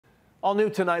All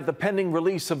new tonight, the pending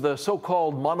release of the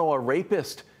so-called Manoa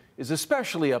Rapist is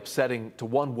especially upsetting to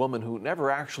one woman who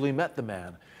never actually met the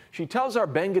man. She tells our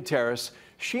Ben Gutierrez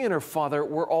she and her father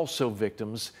were also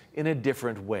victims in a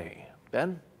different way.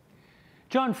 Ben?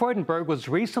 John Freudenberg was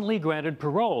recently granted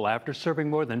parole after serving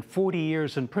more than 40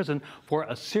 years in prison for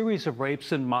a series of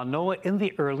rapes in Manoa in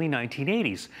the early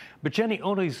 1980s. But Jenny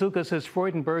Onizuka says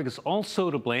Freudenberg is also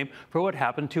to blame for what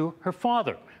happened to her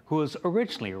father, who was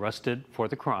originally arrested for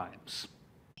the crimes.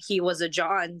 He was a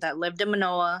John that lived in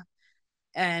Manoa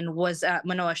and was at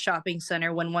Manoa Shopping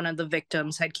Center when one of the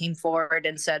victims had came forward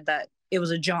and said that it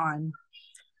was a John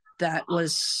that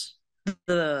was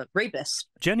the rapist.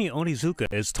 Jenny Onizuka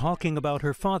is talking about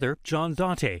her father, John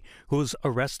Date, who was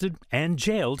arrested and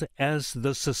jailed as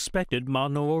the suspected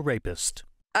Manoa rapist.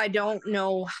 I don't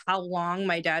know how long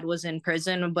my dad was in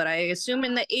prison, but I assume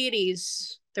in the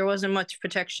 80s there wasn't much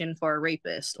protection for a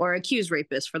rapist, or accused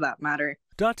rapist for that matter.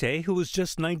 Date, who was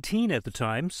just 19 at the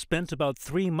time, spent about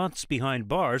 3 months behind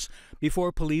bars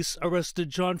before police arrested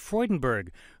John Freudenberg,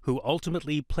 who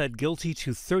ultimately pled guilty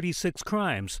to 36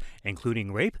 crimes,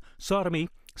 including rape, sodomy,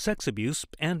 sex abuse,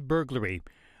 and burglary.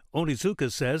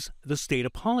 Onizuka says the state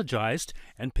apologized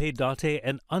and paid Date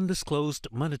an undisclosed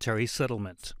monetary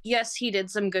settlement. Yes, he did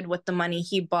some good with the money.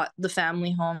 He bought the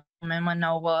family home in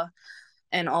Manoa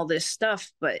and all this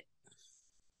stuff, but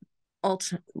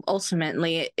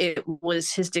ultimately it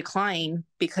was his decline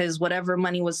because whatever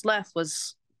money was left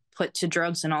was put to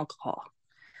drugs and alcohol.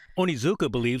 Onizuka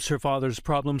believes her father's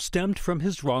problem stemmed from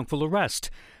his wrongful arrest.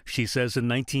 She says in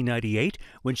 1998,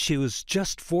 when she was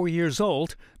just 4 years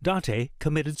old, Date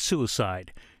committed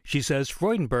suicide. She says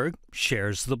Freudenberg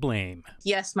shares the blame.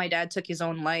 Yes, my dad took his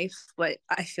own life, but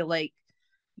I feel like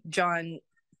John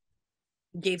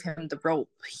gave him the rope.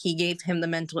 He gave him the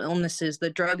mental illnesses, the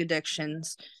drug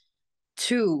addictions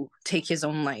to take his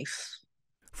own life.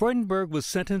 Freudenberg was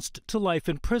sentenced to life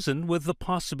in prison with the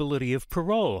possibility of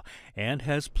parole and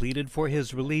has pleaded for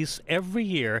his release every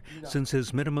year since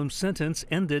his minimum sentence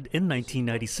ended in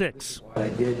 1996. I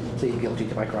did plead guilty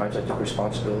to my crimes. I took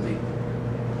responsibility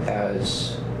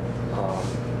as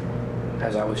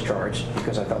I was charged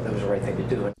because I thought that was the right thing to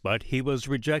do. But he was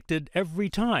rejected every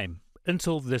time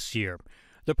until this year.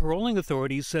 The paroling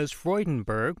authority says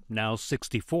Freudenberg, now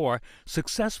 64,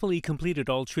 successfully completed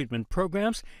all treatment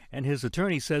programs, and his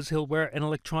attorney says he'll wear an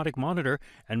electronic monitor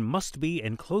and must be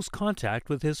in close contact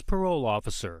with his parole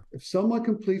officer. If someone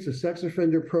completes a sex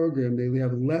offender program, they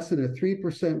have less than a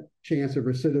 3% chance of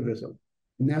recidivism.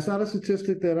 And that's not a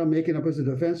statistic that I'm making up as a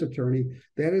defense attorney.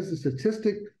 That is a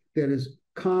statistic that is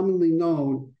commonly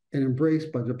known and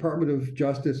embraced by the Department of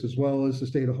Justice as well as the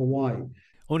state of Hawaii.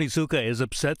 Onizuka is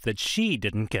upset that she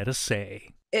didn't get a say.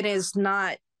 It is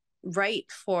not right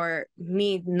for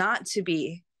me not to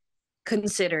be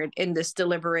considered in this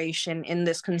deliberation, in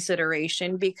this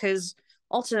consideration, because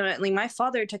ultimately my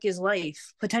father took his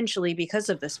life potentially because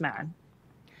of this man.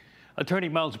 Attorney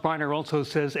Miles Briner also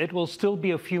says it will still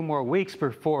be a few more weeks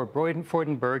before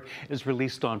Freudenberg is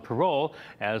released on parole,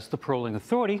 as the paroling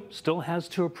authority still has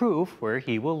to approve where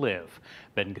he will live.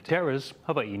 Ben Gutierrez,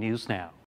 Hawaii News Now.